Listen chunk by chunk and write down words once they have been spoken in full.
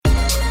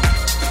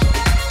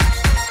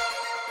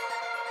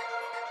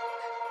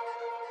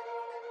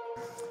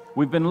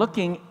We've been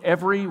looking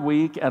every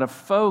week at a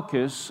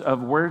focus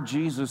of where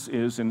Jesus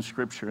is in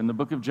Scripture. In the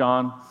book of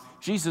John,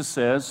 Jesus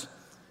says,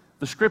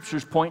 the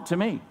Scriptures point to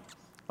me.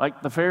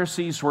 Like the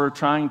Pharisees were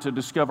trying to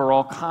discover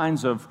all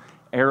kinds of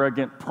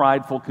arrogant,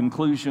 prideful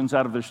conclusions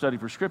out of their study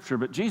for Scripture,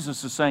 but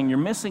Jesus is saying you're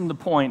missing the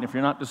point if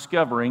you're not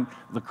discovering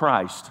the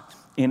Christ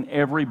in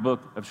every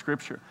book of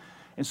Scripture.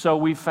 And so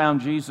we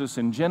found Jesus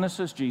in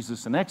Genesis,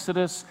 Jesus in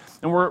Exodus,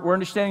 and we're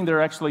understanding there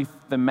are actually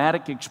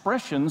thematic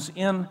expressions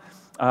in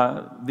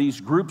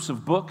these groups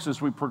of books as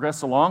we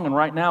progress along, and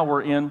right now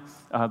we're in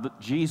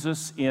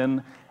Jesus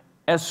in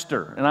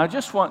Esther. And I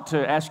just want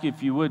to ask you,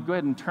 if you would, go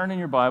ahead and turn in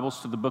your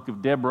Bibles to the book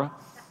of Deborah.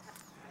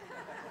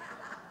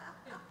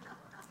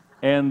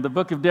 And the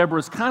book of Deborah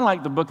is kind of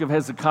like the book of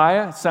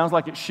Hezekiah. It sounds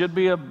like it should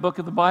be a book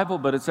of the Bible,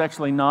 but it's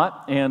actually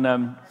not.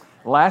 And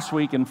last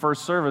week in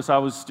first service, I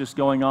was just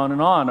going on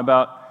and on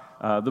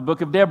about the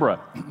book of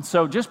Deborah.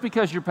 So just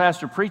because your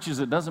pastor preaches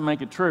it doesn't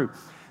make it true.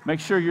 Make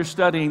sure you're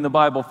studying the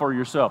Bible for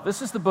yourself.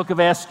 This is the book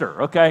of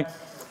Esther, okay?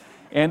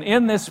 And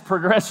in this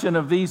progression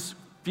of these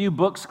few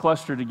books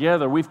clustered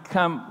together,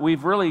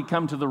 we've really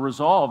come to the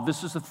resolve.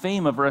 This is a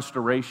theme of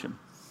restoration.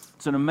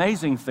 It's an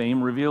amazing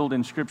theme revealed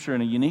in Scripture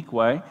in a unique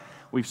way.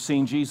 We've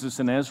seen Jesus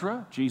in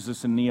Ezra,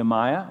 Jesus in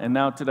Nehemiah, and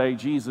now today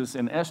Jesus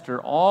in Esther,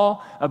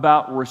 all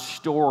about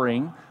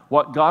restoring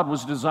what God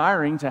was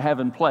desiring to have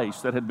in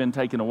place that had been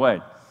taken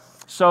away.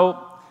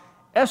 So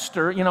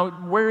Esther,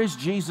 where is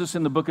Jesus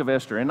in the book of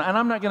Esther? And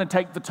I'm not going to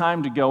take the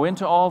time to go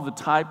into all the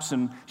types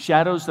and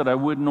shadows that I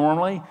would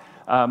normally,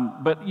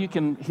 but you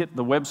can hit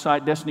the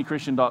website,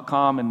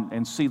 destinychristian.com,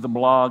 and see the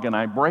blog, and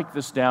I break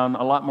this down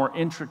a lot more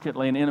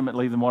intricately and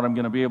intimately than what I'm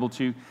going to be able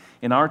to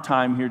in our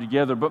time here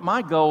together. But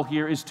my goal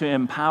here is to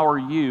empower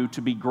you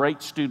to be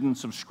great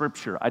students of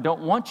Scripture. I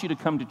don't want you to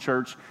come to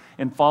church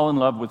and fall in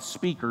love with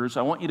speakers.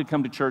 I want you to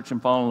come to church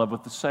and fall in love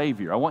with the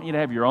Savior. I want you to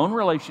have your own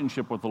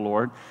relationship with the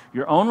Lord,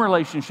 your own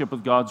relationship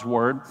with God's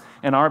Word,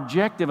 and our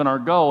objective and our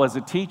goal as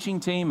a teaching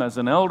team, as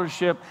an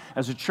eldership,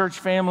 as a church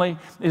family,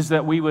 is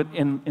that we would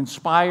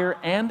inspire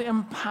and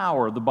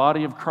empower the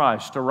body of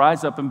Christ to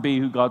rise up and be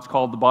who God's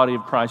called the body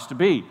of Christ to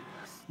be.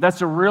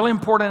 That's a really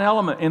important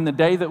element in the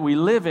day that we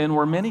live in,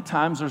 where many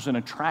times there's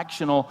an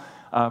attractional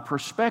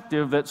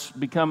perspective that's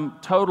become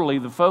totally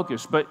the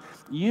focus. But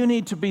you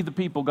need to be the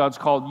people God's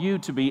called you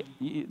to be.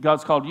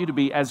 God's called you to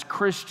be as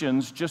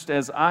Christians, just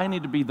as I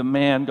need to be the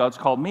man God's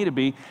called me to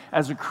be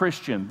as a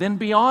Christian. Then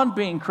beyond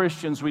being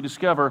Christians, we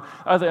discover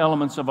other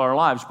elements of our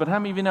lives. But how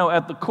many of you know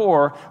at the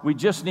core, we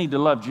just need to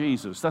love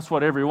Jesus? That's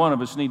what every one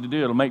of us need to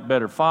do. It'll make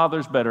better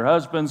fathers, better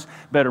husbands,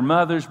 better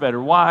mothers,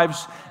 better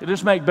wives. It'll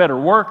just make better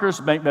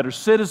workers, make better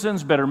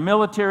citizens, better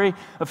military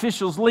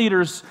officials,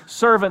 leaders,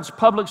 servants,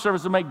 public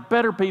servants. It'll make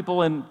better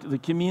people in the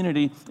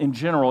community in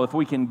general if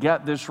we can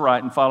get this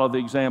right and follow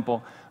the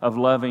example of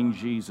loving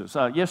Jesus.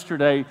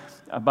 Yesterday,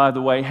 by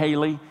the way,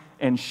 Haley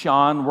and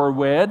Sean were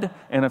wed,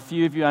 and a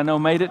few of you I know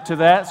made it to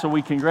that, so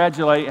we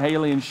congratulate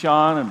Haley and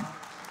Sean. And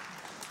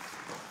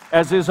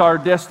as is our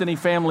Destiny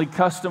family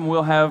custom,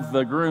 we'll have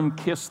the groom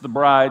kiss the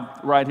bride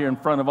right here in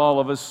front of all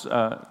of us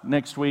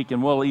next week,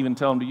 and we'll even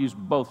tell them to use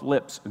both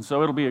lips. And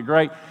so it'll be a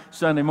great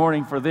Sunday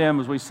morning for them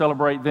as we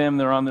celebrate them.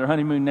 They're on their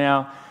honeymoon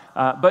now.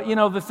 But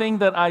the thing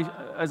that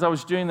as I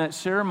was doing that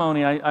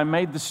ceremony, I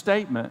made the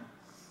statement,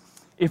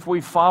 if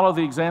we follow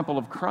the example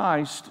of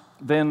Christ,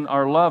 then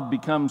our love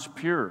becomes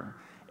pure.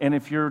 And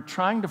if you're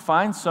trying to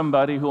find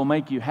somebody who will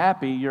make you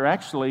happy, you're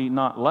actually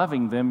not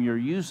loving them, you're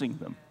using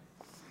them.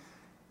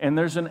 And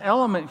there's an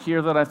element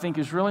here that I think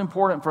is really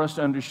important for us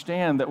to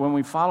understand, that when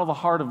we follow the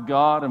heart of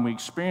God and we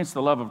experience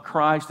the love of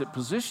Christ, it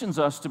positions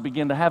us to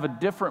begin to have a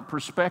different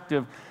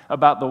perspective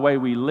about the way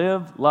we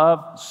live,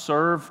 love,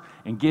 serve,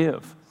 and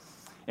give.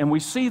 And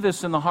we see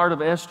this in the heart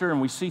of Esther, and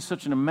we see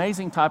such an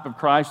amazing type of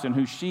Christ and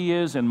who she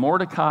is, and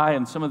Mordecai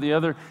and some of the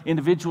other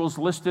individuals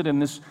listed in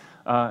this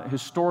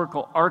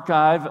historical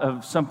archive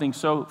of something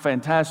so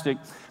fantastic.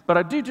 But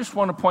I do just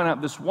want to point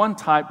out this one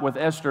type with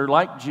Esther,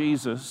 like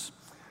Jesus.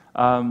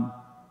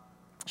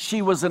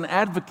 She was an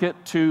advocate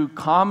to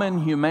common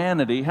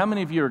humanity. How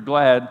many of you are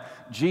glad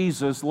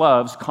Jesus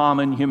loves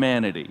common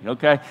humanity,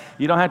 okay?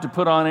 You don't have to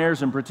put on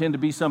airs and pretend to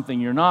be something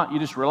you're not. You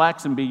just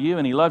relax and be you,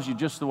 and He loves you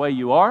just the way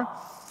you are.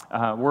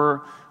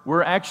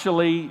 We're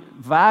actually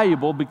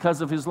valuable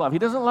because of His love. He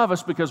doesn't love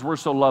us because we're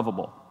so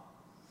lovable.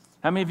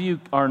 How many of you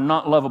are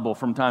not lovable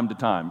from time to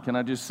time? Can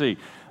I just see?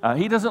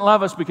 He doesn't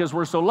love us because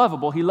we're so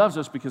lovable. He loves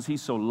us because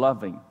He's so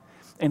loving.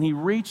 And He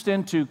reached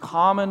into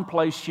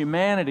commonplace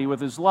humanity with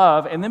His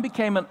love, and then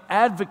became an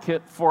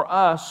advocate for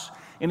us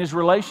in His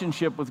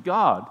relationship with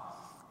God.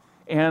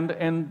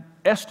 And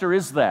Esther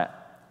is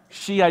that.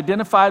 She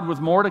identified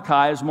with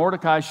Mordecai, as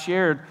Mordecai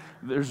shared,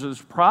 there's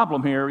this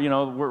problem here,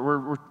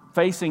 we're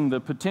facing the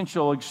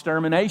potential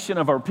extermination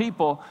of our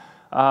people,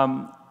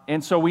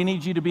 and so we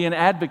need you to be an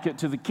advocate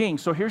to the king.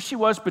 So here she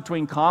was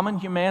between common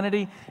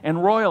humanity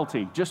and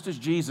royalty, just as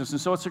Jesus. And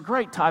so it's a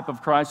great type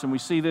of Christ, and we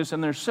see this,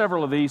 and there's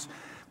several of these.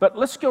 But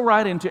let's go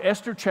right into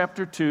Esther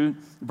chapter 2,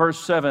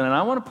 verse 7, and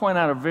I want to point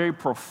out a very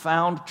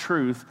profound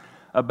truth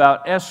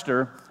about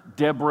Esther,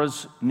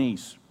 Deborah's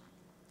niece.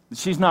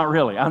 She's not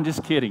really. I'm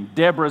just kidding.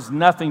 Deborah's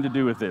nothing to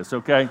do with this,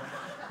 okay?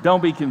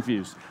 Don't be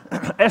confused.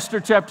 Esther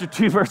chapter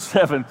 2, verse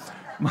 7.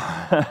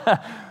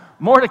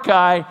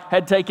 Mordecai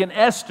had taken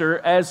Esther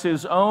as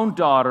his own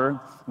daughter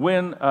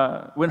when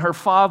her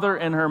father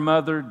and her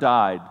mother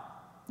died.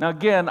 Now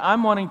again,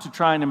 I'm wanting to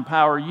try and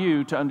empower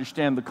you to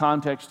understand the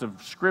context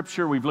of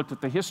Scripture. We've looked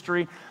at the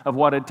history of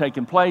what had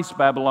taken place.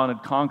 Babylon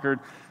had conquered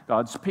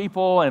God's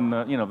people, and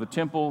the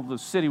temple, the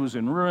city was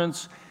in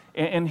ruins.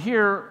 And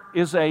here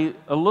is a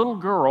little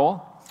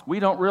girl.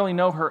 We don't really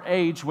know her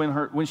age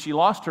when she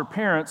lost her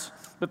parents,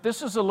 but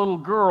this is a little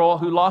girl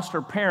who lost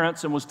her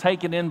parents and was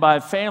taken in by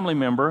a family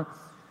member,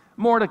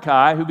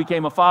 Mordecai, who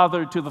became a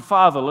father to the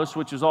fatherless,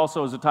 which is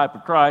also as a type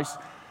of Christ.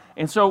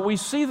 And so we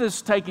see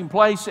this taking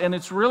place, and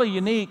it's really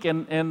unique.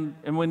 And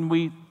when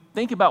we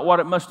think about what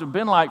it must have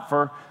been like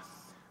for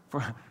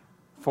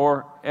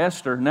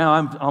Esther, now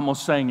I'm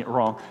almost saying it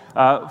wrong,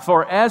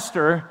 for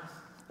Esther,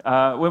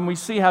 when we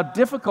see how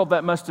difficult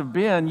that must have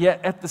been,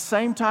 yet at the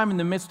same time, in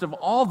the midst of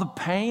all the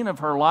pain of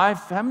her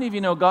life, how many of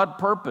you know God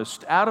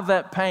purposed out of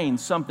that pain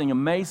something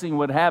amazing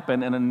would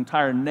happen and an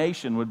entire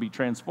nation would be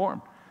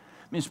transformed?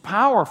 I mean, it's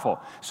powerful.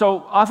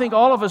 So I think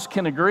all of us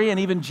can agree, and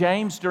even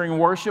James during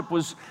worship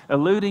was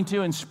alluding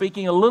to and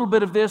speaking a little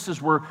bit of this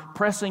as we're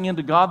pressing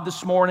into God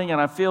this morning, and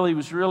I feel he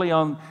was really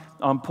on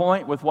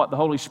point with what the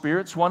Holy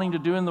Spirit's wanting to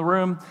do in the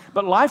room.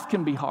 But life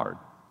can be hard.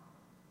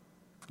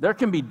 There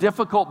can be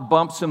difficult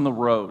bumps in the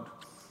road.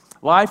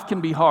 Life can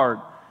be hard.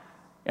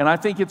 And I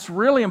think it's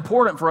really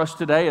important for us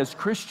today as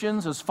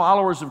Christians, as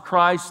followers of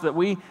Christ, that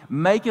we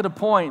make it a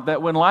point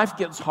that when life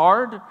gets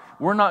hard,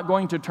 we're not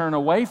going to turn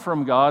away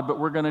from God, but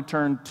we're going to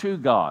turn to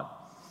God.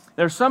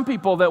 There's some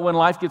people that when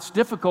life gets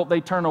difficult, they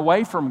turn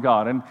away from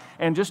God.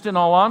 And just in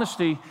all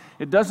honesty,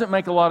 it doesn't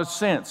make a lot of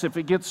sense. If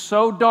it gets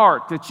so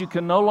dark that you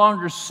can no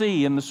longer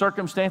see in the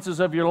circumstances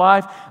of your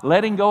life,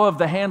 letting go of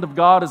the hand of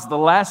God is the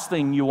last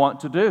thing you want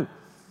to do.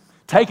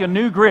 Take a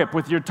new grip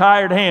with your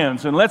tired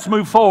hands and let's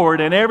move forward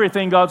in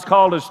everything God's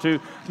called us to,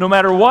 no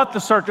matter what the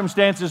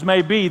circumstances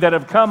may be that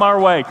have come our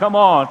way. Come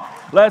on,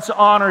 let's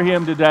honor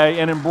Him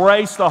today and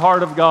embrace the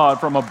heart of God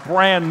from a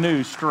brand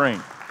new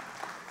strength.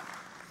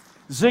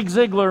 Zig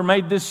Ziglar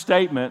made this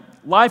statement: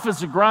 life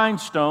is a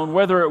grindstone.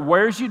 Whether it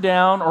wears you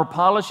down or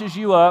polishes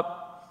you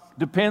up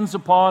depends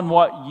upon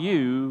what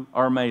you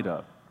are made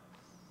of.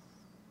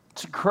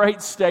 It's a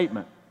great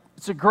statement.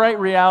 It's a great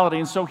reality.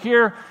 And so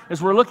here,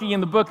 as we're looking in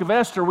the book of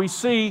Esther, we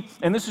see,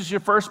 and this is your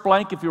first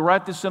blank, if you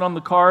write this in on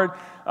the card,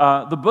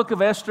 the book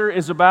of Esther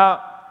is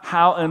about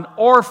how an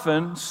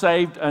orphan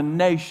saved a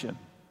nation.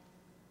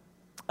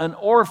 An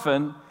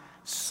orphan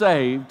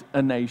saved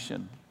a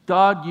nation.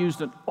 God used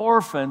an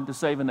orphan to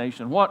save a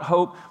nation. What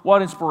hope,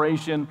 what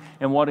inspiration,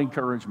 and what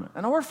encouragement.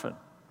 An orphan.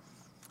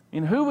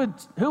 And who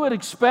would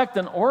expect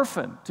an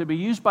orphan to be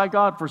used by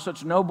God for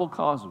such noble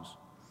causes?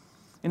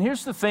 And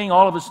here's the thing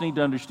all of us need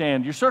to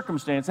understand. Your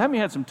circumstance, how many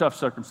had some tough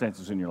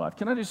circumstances in your life?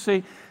 Can I just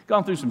say,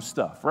 gone through some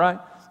stuff, right?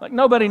 Like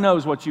nobody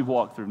knows what you've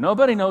walked through.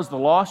 Nobody knows the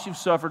loss you've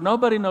suffered.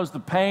 Nobody knows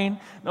the pain.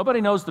 Nobody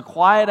knows the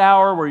quiet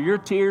hour where your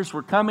tears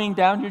were coming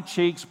down your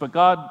cheeks, but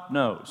God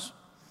knows.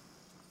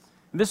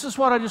 And this is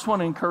what I just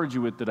want to encourage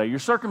you with today. Your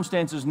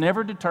circumstances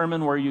never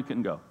determine where you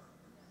can go.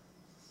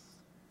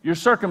 Your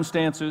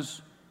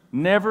circumstances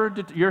never,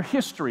 your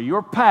history,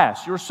 your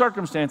past, your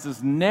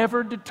circumstances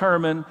never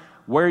determine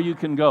where you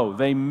can go.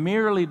 They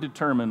merely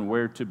determine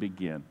where to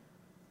begin.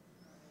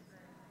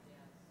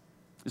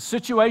 The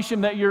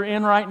situation that you're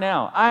in right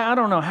now, I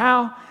don't know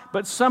how,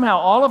 but somehow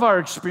all of our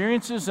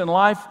experiences in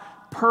life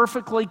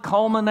perfectly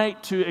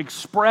culminate to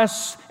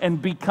express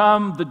and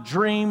become the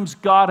dreams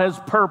God has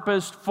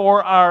purposed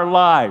for our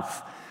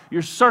life.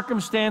 Your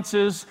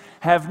circumstances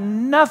have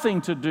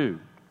nothing to do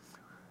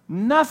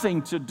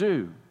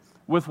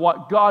with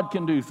what God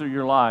can do through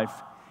your life.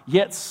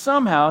 Yet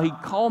somehow He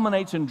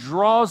culminates and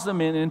draws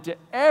them into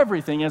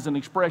everything as an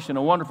expression,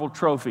 a wonderful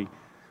trophy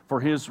for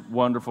His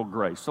wonderful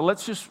grace. So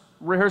let's just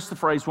rehearse the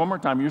phrase one more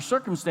time. Your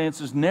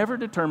circumstances never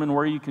determine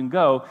where you can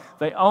go.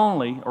 They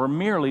only or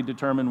merely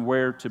determine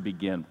where to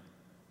begin.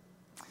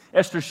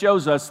 Esther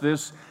shows us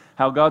this,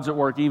 how God's at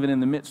work even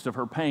in the midst of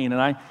her pain.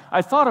 And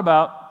I thought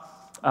about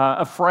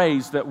a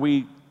phrase that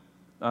we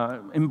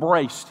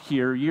embraced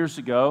here years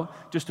ago,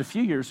 just a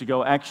few years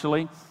ago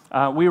actually.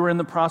 We were in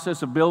the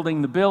process of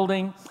building the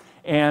building,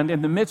 and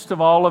in the midst of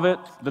all of it,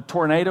 the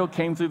tornado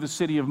came through the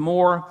city of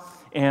Moore,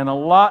 and a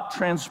lot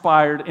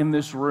transpired in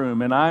this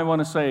room. And I want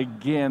to say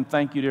again,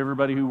 thank you to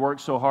everybody who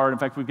worked so hard. In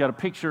fact, we've got a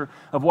picture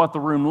of what the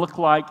room looked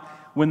like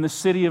when the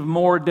city of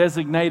Moore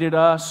designated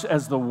us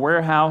as the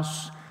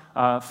warehouse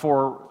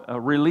for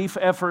relief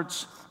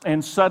efforts.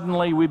 And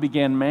suddenly we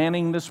began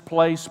manning this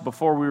place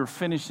before we were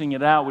finishing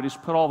it out. We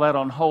just put all that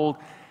on hold.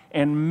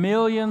 And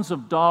millions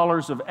of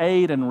dollars of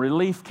aid and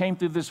relief came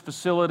through this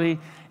facility,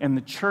 and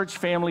the church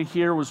family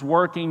here was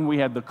working. We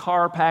had the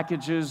car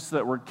packages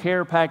that were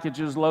care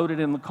packages loaded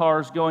in the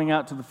cars going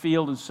out to the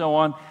field and so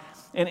on.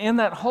 And in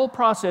that whole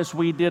process,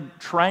 we did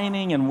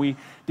training and we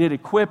did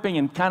equipping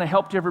and kind of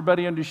helped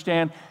everybody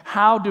understand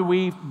how do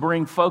we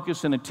bring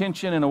focus and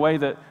attention in a way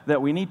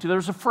that we need to.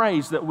 There's a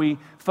phrase that we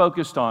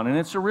focused on, and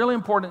it's a really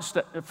important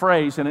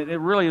phrase, and it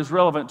really is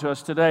relevant to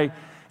us today.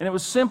 And it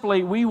was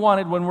simply, we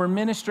wanted, when we're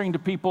ministering to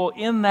people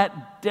in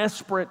that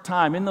desperate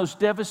time, in those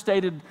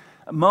devastated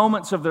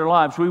moments of their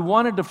lives, we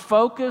wanted to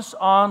focus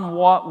on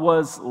what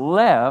was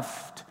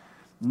left,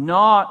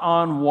 not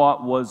on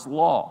what was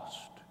lost.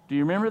 Do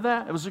you remember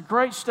that? It was a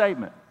great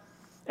statement.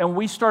 And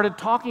we started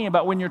talking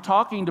about, when you're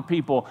talking to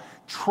people,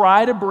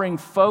 try to bring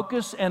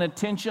focus and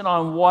attention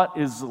on what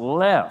is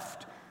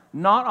left,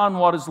 not on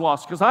what is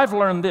lost. Because I've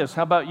learned this.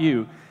 How about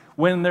you?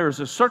 When there's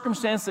a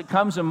circumstance that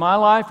comes in my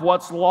life,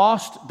 what's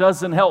lost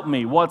doesn't help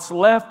me. What's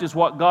left is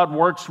what God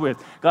works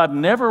with. God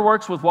never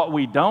works with what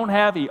we don't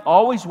have. He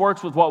always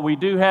works with what we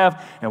do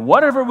have. And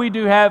whatever we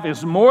do have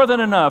is more than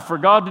enough for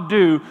God to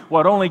do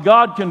what only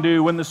God can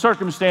do when the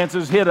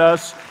circumstances hit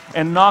us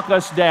and knock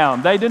us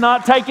down. They do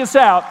not take us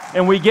out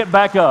and we get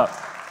back up.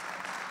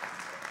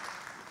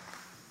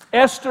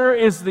 Esther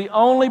is the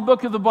only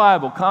book of the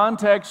Bible.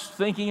 Context,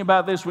 thinking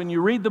about this, when you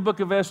read the book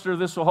of Esther,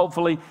 this will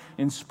hopefully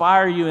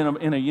inspire you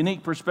in a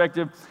unique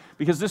perspective,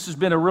 because this has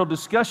been a real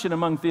discussion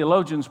among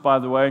theologians, by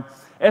the way.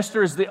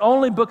 Esther is the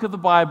only book of the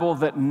Bible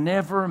that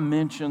never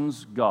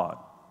mentions God.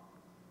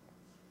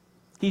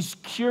 He's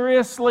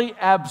curiously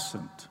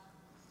absent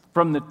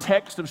from the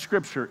text of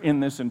Scripture in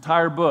this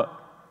entire book.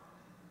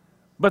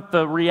 But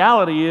the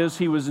reality is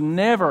he was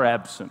never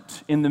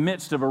absent in the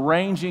midst of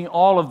arranging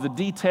all of the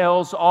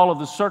details, all of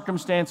the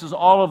circumstances,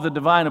 all of the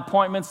divine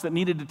appointments that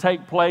needed to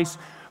take place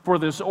for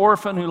this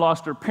orphan who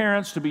lost her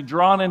parents to be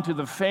drawn into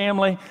the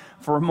family,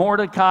 for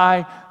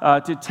Mordecai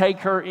to take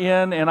her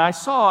in. And I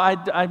saw,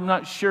 I'm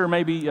not sure,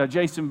 maybe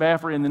Jason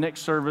Baffer in the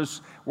next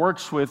service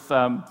works with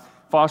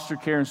foster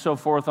care and so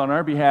forth on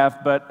our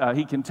behalf, but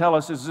he can tell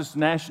us, is this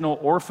National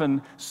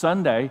Orphan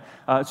Sunday.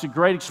 It's a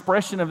great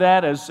expression of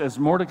that as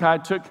Mordecai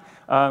took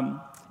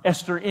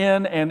Esther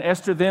in, and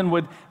Esther then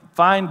would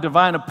find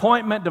divine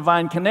appointment,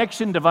 divine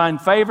connection, divine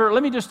favor.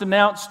 Let me just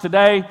announce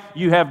today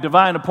you have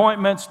divine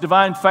appointments,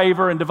 divine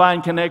favor, and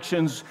divine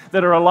connections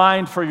that are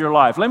aligned for your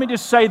life. Let me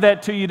just say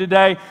that to you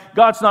today.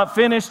 God's not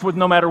finished with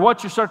no matter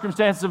what your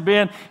circumstances have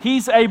been.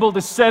 He's able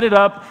to set it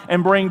up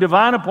and bring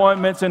divine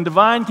appointments and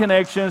divine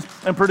connections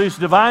and produce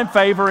divine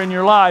favor in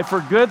your life for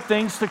good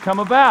things to come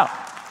about.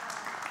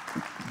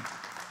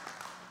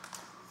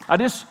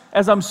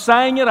 As I'm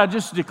saying it, I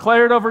just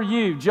declared over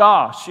you,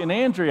 Josh and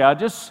Andrea, I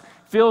just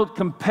feel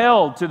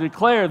compelled to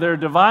declare there are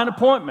divine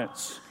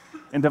appointments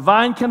and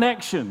divine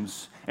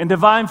connections and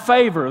divine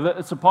favor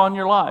that's upon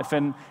your life.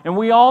 And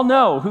we all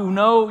know, who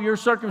know your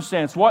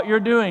circumstance, what you're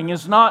doing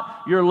is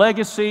not your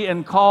legacy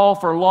and call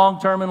for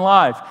long-term in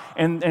life.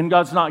 And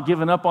God's not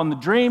given up on the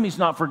dream. He's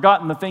not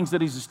forgotten the things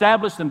that He's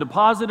established and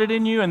deposited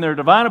in you, and they're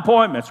divine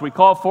appointments. We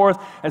call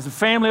forth as a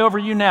family over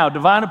you now,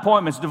 divine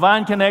appointments,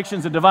 divine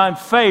connections, and divine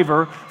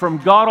favor from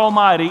God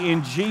Almighty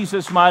in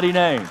Jesus' mighty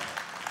name.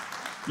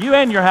 You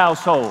and your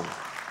household.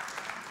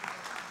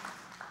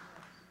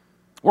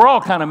 We're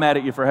all kind of mad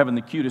at you for having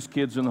the cutest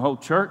kids in the whole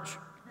church,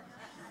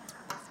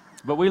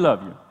 but we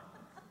love you.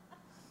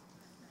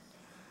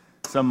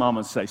 Some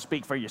mamas say,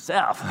 speak for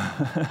yourself.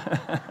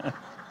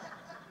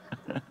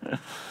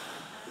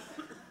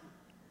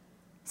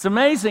 It's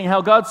amazing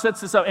how God sets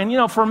this up. And, you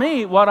know, for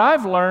me, what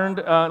I've learned,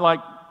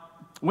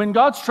 when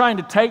God's trying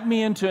to take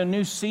me into a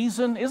new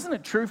season, isn't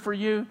it true for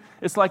you?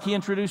 It's like He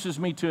introduces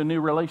me to a new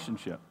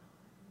relationship.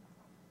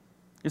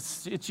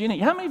 It's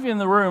unique. How many of you in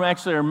the room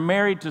actually are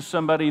married to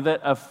somebody that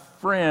a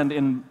friend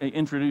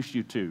introduced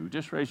you to?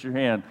 Just raise your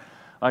hand.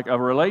 Like a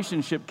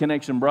relationship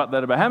connection brought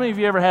that about. How many of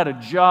you ever had a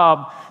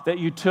job that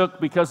you took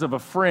because of a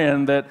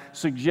friend that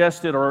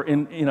suggested or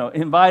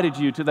invited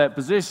you to that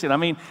position? I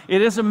mean,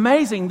 it is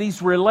amazing.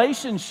 These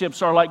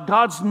relationships are like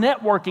God's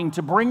networking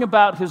to bring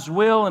about His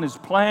will and His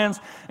plans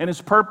and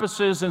His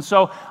purposes. And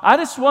so I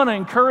just want to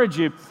encourage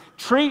you,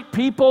 treat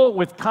people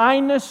with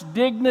kindness,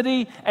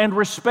 dignity, and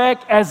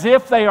respect as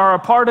if they are a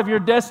part of your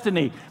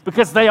destiny,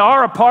 because they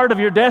are a part of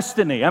your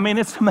destiny. I mean,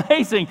 it's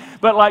amazing.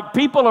 But like,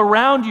 people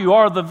around you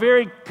are the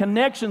very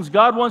connections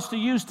God wants to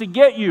use to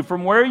get you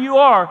from where you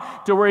are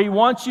to where He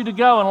wants you to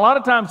go. And a lot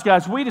of times,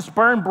 guys, we just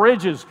burn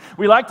bridges.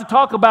 We like to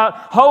talk about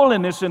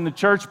holiness in the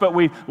church, but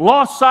we've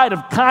lost sight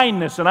of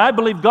kindness. And I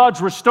believe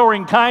God's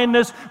restoring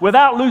kindness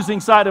without losing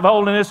sight of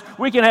holiness.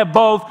 We can have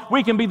both.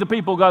 We can be the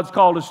people God's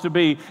called us to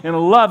be in a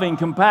loving,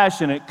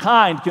 compassionate,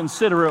 kind,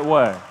 considerate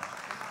way.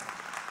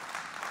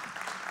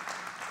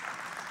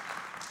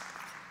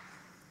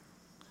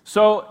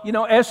 So,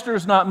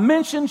 Esther's not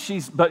mentioned,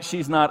 but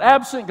she's not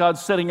absent.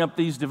 God's setting up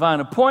these divine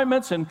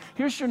appointments. And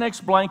here's your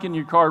next blank in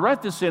your card.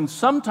 Write this in.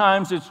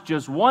 Sometimes it's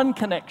just one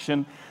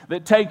connection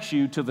that takes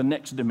you to the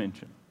next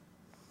dimension.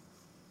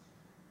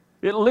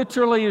 It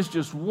literally is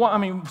just one. I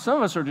mean, some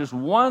of us are just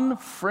one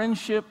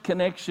friendship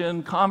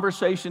connection,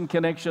 conversation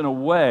connection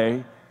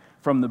away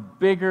from the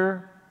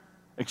bigger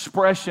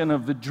expression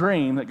of the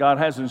dream that God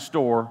has in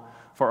store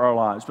for our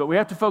lives. But we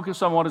have to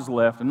focus on what is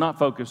left and not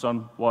focus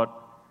on what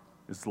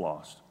is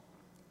lost.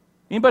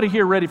 Anybody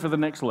here ready for the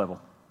next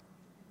level?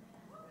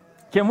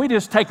 Can we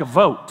just take a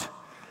vote?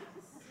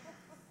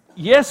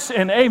 Yes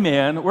and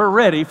amen, we're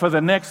ready for the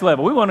next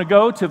level. We want to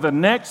go to the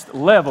next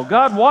level.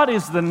 God, what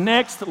is the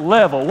next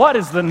level? What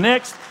is the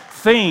next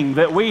thing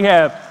that we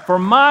have for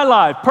my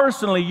life,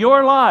 personally,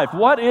 your life?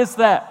 What is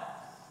that?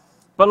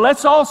 But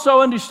let's also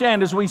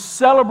understand, as we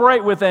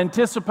celebrate with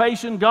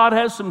anticipation, God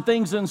has some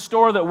things in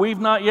store that we've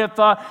not yet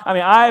thought.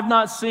 I have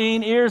not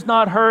seen, ears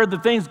not heard, the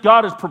things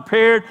God has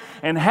prepared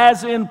and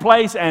has in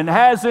place and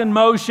has in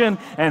motion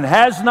and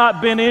has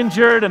not been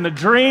injured. And the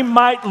dream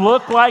might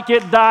look like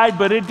it died,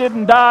 but it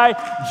didn't die.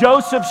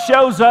 Joseph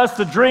shows us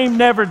the dream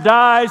never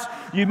dies.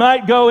 You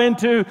might go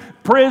into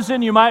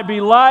prison, you might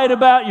be lied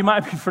about, you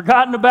might be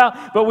forgotten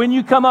about, but when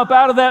you come up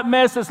out of that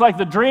mess, it's like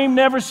the dream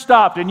never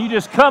stopped, and you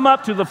just come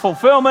up to the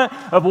fulfillment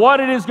of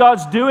what it is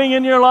God's doing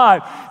in your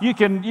life. You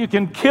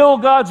can kill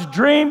God's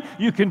dream,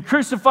 you can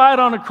crucify it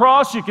on a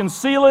cross, you can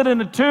seal it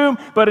in a tomb,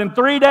 but in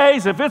 3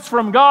 days, if it's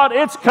from God,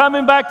 it's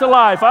coming back to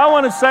life. I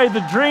want to say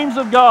the dreams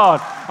of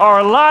God are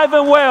alive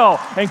and well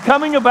and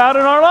coming about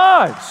in our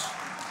lives.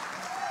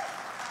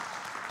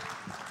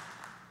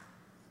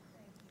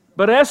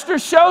 But Esther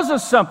shows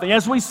us something.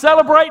 As we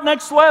celebrate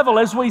next level,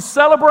 as we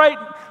celebrate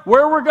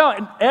where we're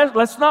going,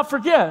 let's not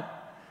forget,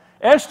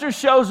 Esther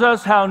shows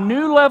us how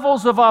new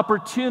levels of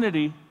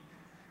opportunity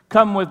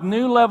come with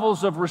new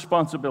levels of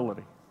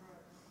responsibility.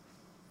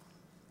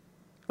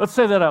 Let's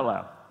say that out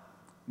loud.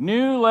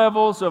 New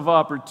levels of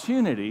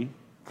opportunity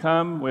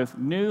come with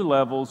new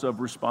levels of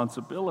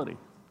responsibility.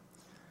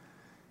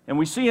 And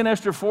we see in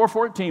Esther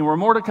 4:14 where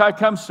Mordecai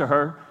comes to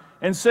her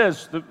and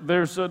says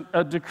there's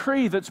a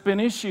decree that's been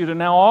issued, and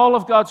now all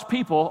of God's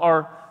people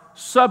are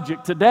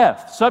subject to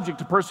death, subject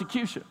to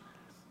persecution.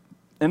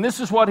 And this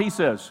is what he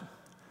says.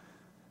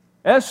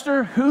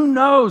 Esther, who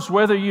knows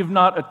whether you've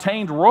not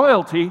attained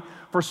royalty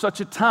for such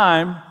a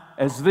time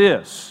as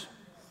this?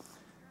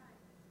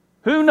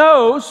 Who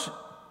knows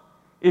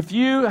if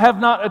you have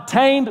not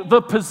attained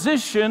the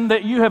position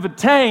that you have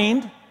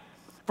attained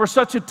for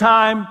such a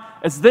time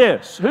as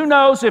this? Who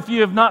knows if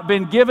you have not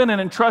been given and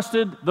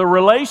entrusted the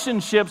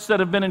relationships that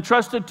have been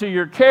entrusted to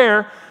your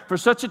care for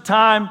such a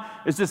time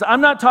as this?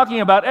 I'm not talking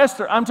about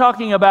Esther, I'm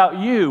talking about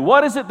you.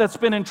 What is it that's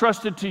been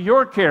entrusted to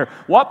your care?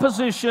 What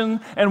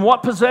position and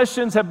what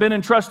possessions have been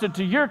entrusted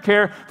to your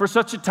care for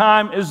such a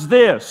time as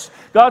this?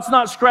 God's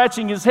not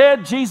scratching his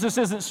head. Jesus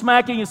isn't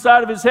smacking his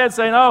side of his head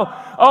saying,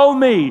 oh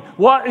me,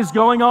 what is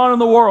going on in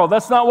the world?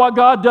 That's not what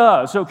God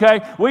does,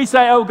 okay? We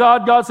say, oh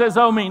God, God says,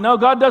 oh me. No,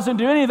 God doesn't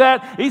do any of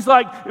that. He's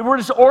like, we're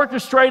just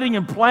orchestrating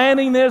and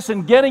planning this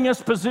and getting us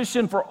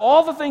positioned for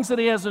all the things that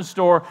he has in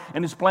store,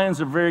 and his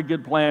plans are very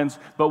good plans,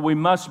 but we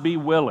must be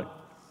willing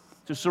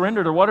to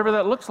surrender to whatever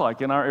that looks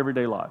like in our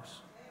everyday lives.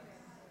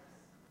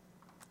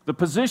 The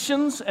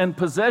positions and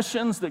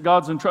possessions that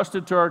God's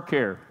entrusted to our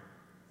care,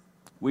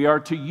 we are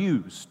to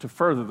use to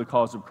further the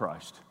cause of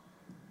Christ.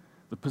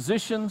 The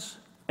positions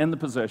and the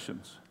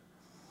possessions.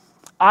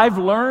 I've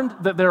learned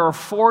that there are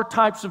 4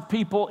 types of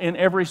people in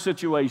every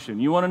situation.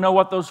 You want to know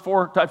what those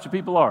 4 types of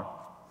people are?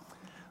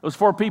 Those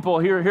 4 people,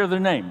 here are their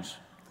names.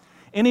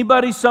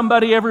 Anybody,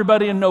 somebody,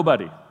 everybody, and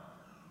nobody.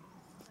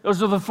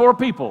 Those are the 4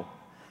 people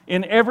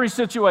in every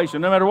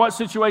situation, no matter what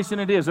situation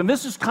it is. And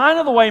this is kind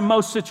of the way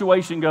most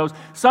situation goes.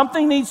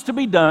 Something needs to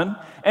be done,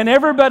 and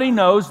everybody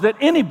knows that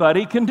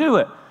anybody can do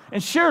it.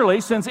 And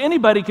surely, since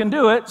anybody can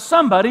do it,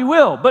 somebody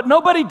will. But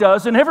nobody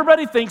does, and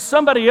everybody thinks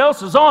somebody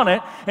else is on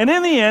it. And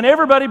in the end,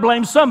 everybody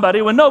blames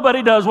somebody when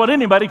nobody does what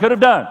anybody could have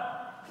done.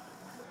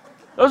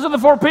 Those are the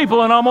 4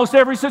 people in almost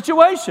every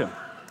situation.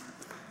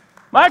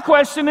 My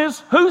question is,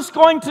 who's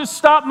going to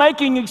stop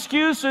making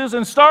excuses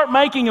and start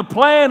making a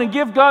plan and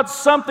give God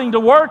something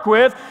to work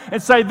with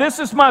and say, this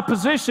is my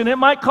position, it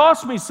might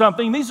cost me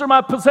something, these are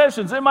my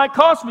possessions, it might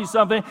cost me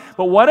something,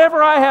 but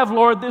whatever I have,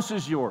 Lord, this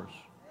is yours.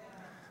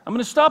 I'm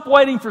going to stop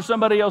waiting for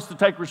somebody else to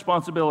take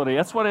responsibility.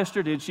 That's what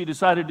Esther did. She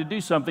decided to do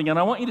something, and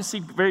I want you to see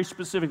very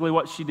specifically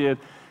what she did.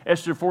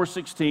 Esther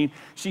 4:16,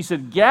 she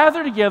said,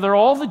 gather together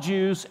all the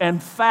Jews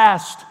and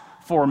fast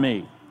for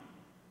me.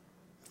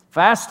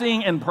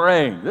 Fasting and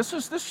praying. This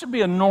should be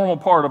a normal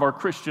part of our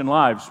Christian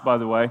lives, by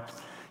the way.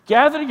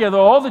 Gather together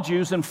all the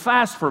Jews and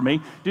fast for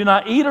me. Do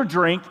not eat or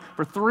drink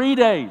for 3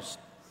 days.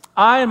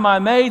 I and my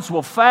maids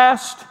will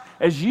fast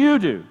as you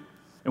do.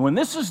 And when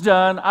this is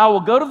done, I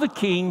will go to the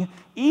king,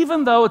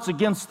 even though it's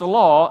against the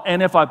law,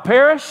 and if I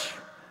perish,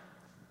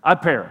 I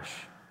perish.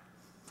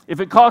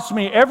 If it costs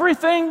me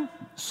everything,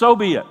 so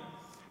be it.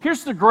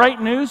 Here's the great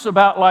news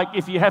about, like,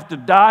 if you have to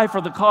die for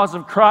the cause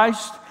of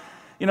Christ,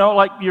 you know,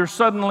 like, you're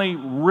suddenly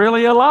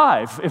really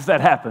alive if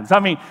that happens. I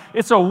mean,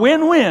 it's a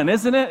win-win,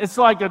 isn't it? It's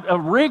like a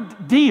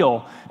rigged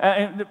deal.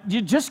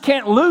 You just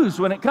can't lose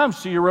when it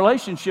comes to your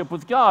relationship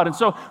with God. And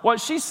so what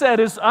she said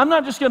is, I'm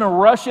not just going to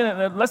rush in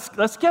and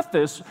let's get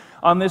this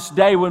on this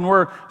day when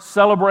we're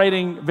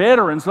celebrating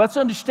veterans. Let's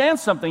understand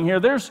something here.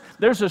 There's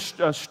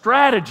a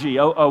strategy,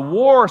 a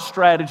war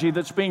strategy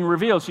that's being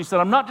revealed. She said,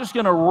 I'm not just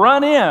going to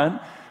run in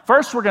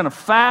First, we're going to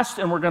fast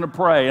and we're going to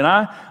pray. And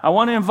I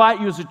want to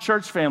invite you as a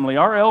church family.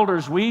 Our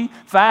elders, we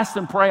fast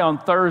and pray on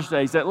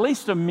Thursdays, at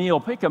least a meal.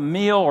 Pick a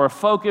meal or a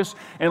focus,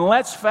 and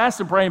let's fast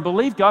and pray and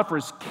believe God for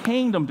His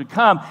kingdom to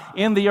come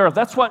in the earth.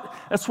 That's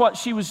what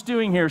she was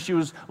doing here. She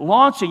was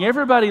launching.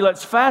 Everybody,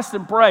 let's fast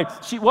and pray.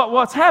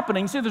 What's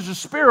happening? See, there's a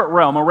spirit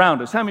realm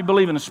around us. How many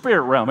believe in the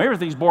spirit realm?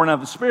 Everything's born out of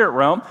the spirit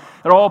realm.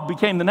 It all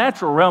became the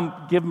natural realm,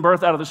 given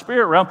birth out of the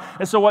spirit realm.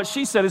 And so what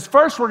she said is,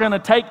 first we're going to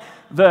take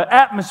the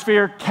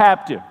atmosphere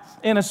captive.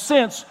 In a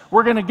sense,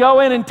 we're going to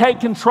go in and take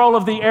control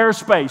of the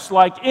airspace,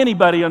 like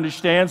anybody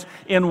understands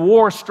in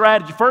war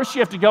strategy. First, you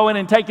have to go in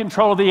and take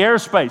control of the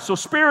airspace. So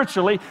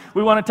spiritually,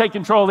 we want to take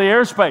control of the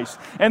airspace.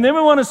 And then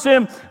we want to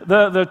send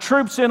the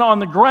troops in on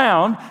the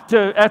ground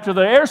after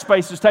the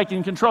airspace is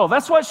taking control.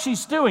 That's what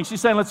she's doing.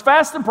 She's saying, let's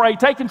fast and pray,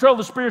 take control of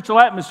the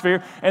spiritual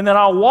atmosphere, and then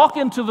I'll walk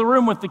into the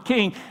room with the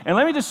king. And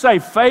let me just say,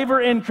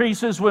 favor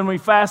increases when we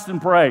fast and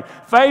pray.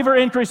 Favor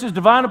increases,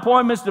 divine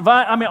appointments,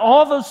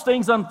 all those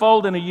things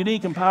unfold in a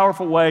unique and powerful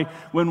way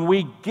when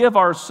we give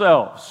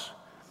ourselves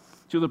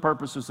to the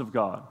purposes of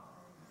God.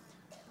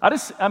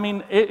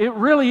 It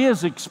really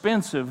is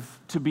expensive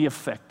to be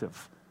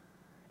effective.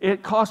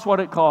 It costs what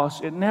it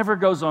costs. It never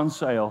goes on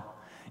sale.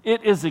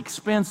 It is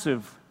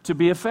expensive to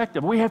be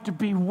effective. We have to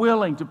be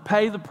willing to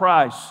pay the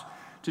price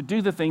to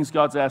do the things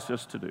God's asked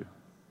us to do.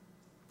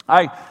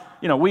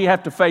 We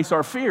have to face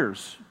our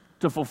fears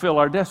to fulfill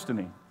our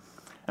destiny.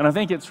 And I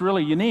think it's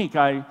really unique.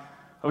 I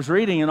was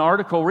reading an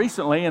article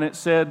recently, and it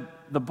said,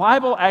 the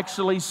Bible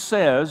actually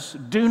says,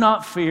 do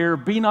not fear,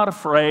 be not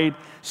afraid,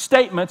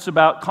 statements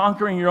about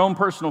conquering your own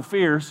personal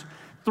fears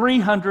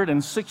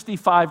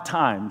 365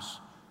 times,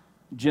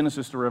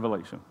 Genesis to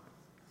Revelation.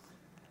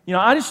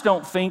 I just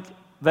don't think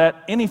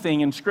that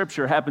anything in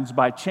Scripture happens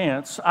by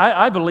chance.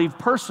 I believe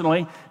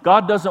personally,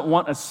 God doesn't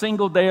want a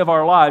single day of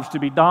our lives to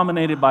be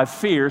dominated by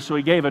fear, so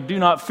He gave a do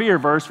not fear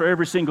verse for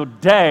every single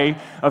day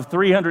of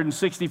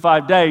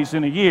 365 days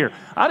in a year.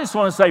 I just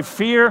want to say,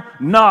 fear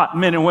not,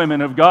 men and women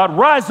of God.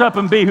 Rise up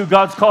and be who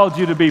God's called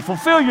you to be.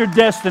 Fulfill your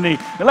destiny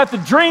and let the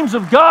dreams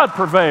of God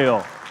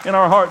prevail in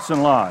our hearts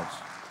and lives.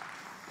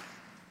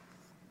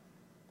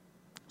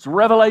 So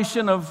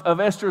Revelation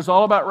of Esther is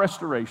all about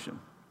restoration.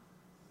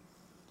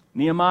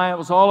 Nehemiah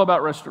was all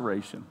about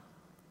restoration.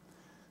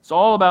 It's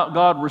all about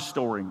God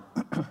restoring.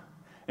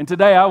 And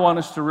today I want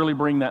us to really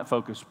bring that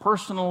focus.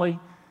 Personally,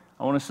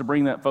 I want us to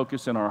bring that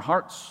focus in our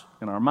hearts,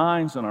 in our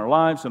minds, in our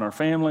lives, in our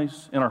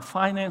families, in our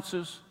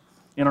finances,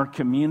 in our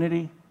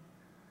community,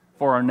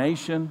 for our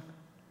nation,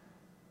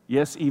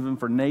 yes, even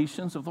for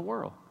nations of the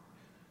world.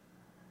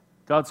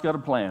 God's got a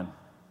plan,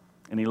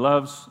 and He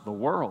loves the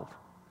world.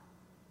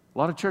 A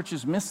lot of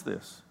churches miss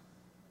this.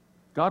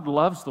 God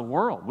loves the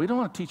world. We don't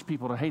want to teach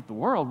people to hate the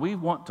world. We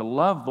want to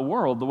love the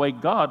world the way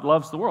God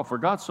loves the world. For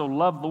God so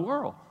loved the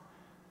world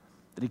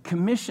that He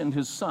commissioned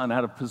His Son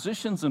out of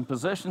positions and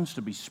possessions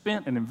to be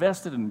spent and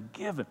invested and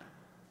given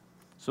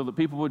so that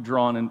people would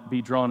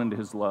be drawn into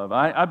His love.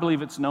 I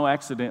believe it's no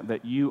accident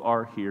that you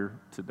are here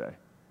today.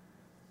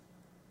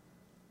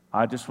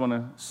 I just want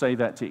to say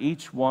that to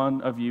each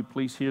one of you.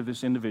 Please hear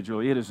this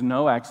individually. It is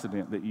no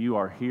accident that you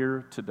are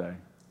here today.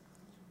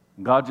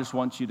 God just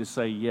wants you to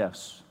say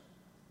yes.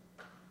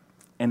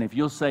 And if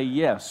you'll say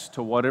yes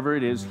to whatever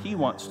it is He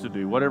wants to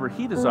do, whatever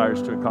He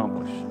desires to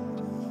accomplish,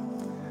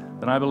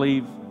 then I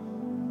believe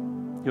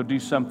He'll do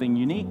something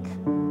unique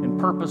and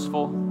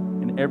purposeful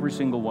in every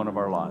single one of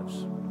our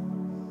lives.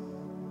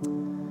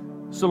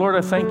 So Lord,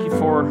 I thank You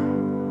for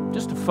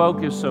just a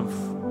focus of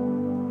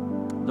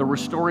the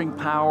restoring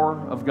power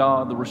of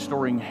God, the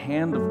restoring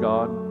hand of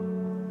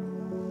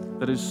God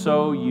that is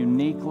so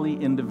uniquely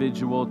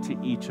individual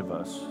to each of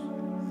us.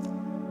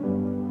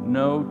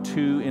 No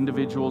two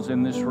individuals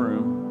in this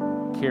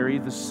room carry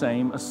the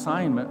same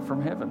assignment from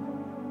heaven.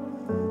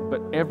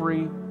 But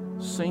every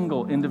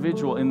single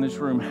individual in this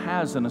room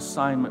has an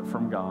assignment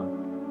from God.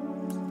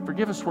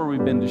 Forgive us where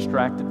we've been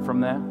distracted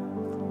from that.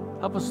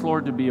 Help us,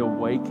 Lord, to be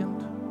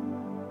awakened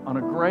on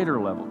a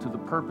greater level to the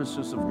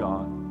purposes of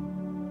God.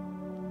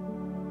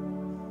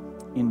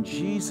 In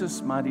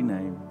Jesus' mighty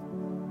name.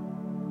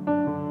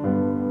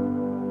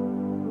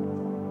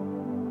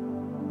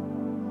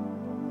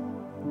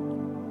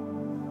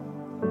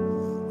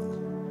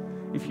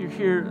 If you're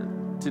here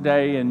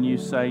today and you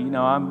say,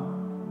 I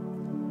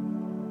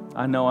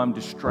know I'm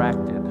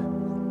distracted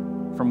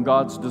from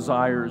God's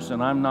desires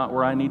and I'm not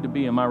where I need to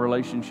be in my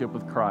relationship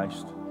with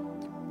Christ,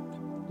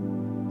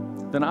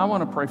 then I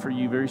want to pray for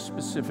you very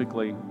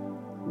specifically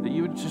that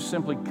you would just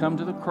simply come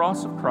to the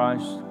cross of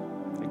Christ,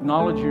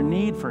 acknowledge your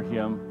need for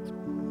Him,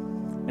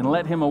 and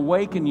let Him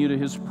awaken you to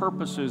His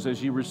purposes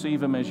as you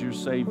receive Him as your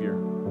Savior,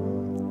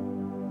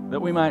 that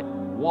we might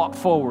walk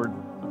forward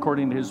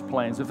according to His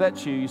plans. If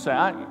that's you, you say,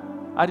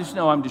 I just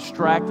know I'm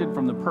distracted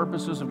from the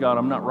purposes of God.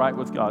 I'm not right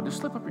with God. Just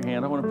slip up your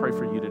hand. I want to pray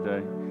for you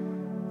today.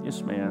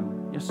 Yes,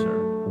 ma'am. Yes, sir.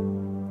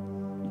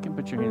 You can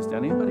put your hands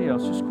down. Anybody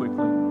else, just quickly?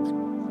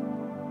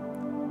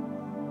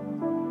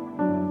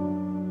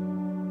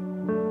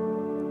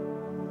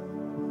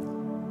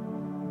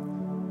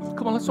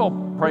 Come on, let's all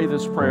pray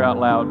this prayer out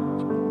loud.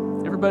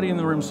 everybody in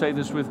the room say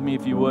this with me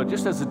if you would,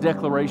 just as a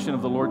declaration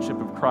of the Lordship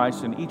of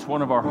Christ in each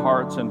one of our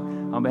hearts,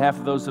 and on behalf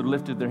of those that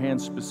lifted their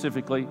hands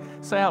specifically,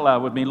 say out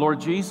loud with me,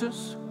 Lord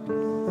Jesus,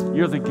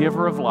 you're the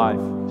giver of life.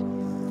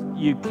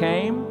 You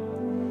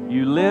came,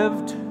 you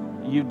lived,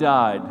 you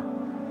died,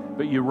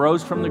 but you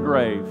rose from the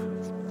grave.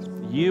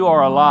 You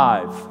are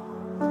alive.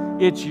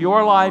 It's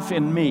your life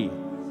in me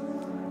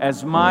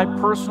as my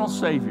personal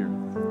Savior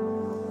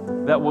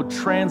that will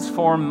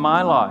transform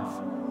my life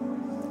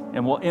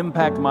and will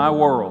impact my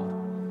world.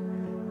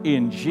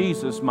 In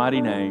Jesus'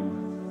 mighty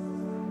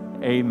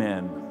name,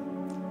 amen.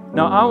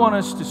 Now, I want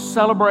us to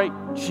celebrate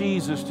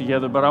Jesus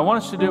together, but I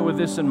want us to do it with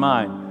this in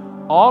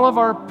mind. All of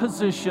our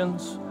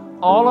positions,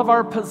 all of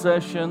our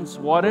possessions,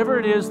 whatever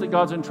it is that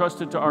God's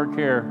entrusted to our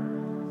care,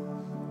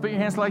 put your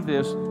hands like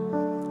this.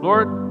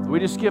 Lord, we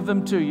just give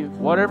them to you.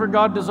 Whatever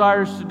God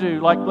desires to do,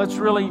 like let's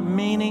really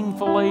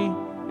meaningfully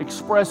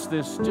express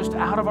this just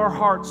out of our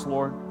hearts,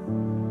 Lord.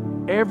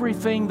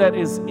 Everything that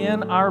is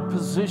in our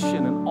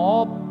position and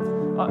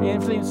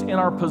everything that's in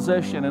our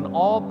possession and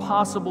all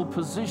possible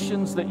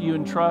positions that you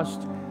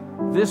entrust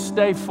this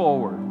day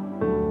forward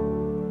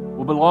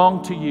will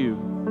belong to you.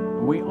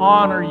 We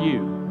honor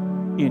you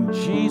in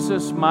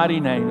Jesus' mighty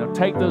name. Now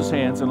take those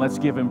hands and let's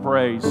give him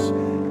praise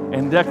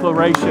and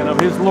declaration of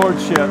his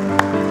lordship.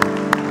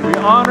 We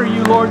honor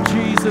you, Lord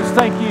Jesus.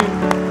 Thank you.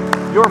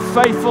 Your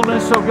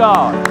faithfulness, oh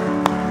God.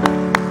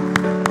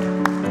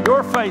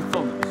 Your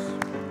faithfulness.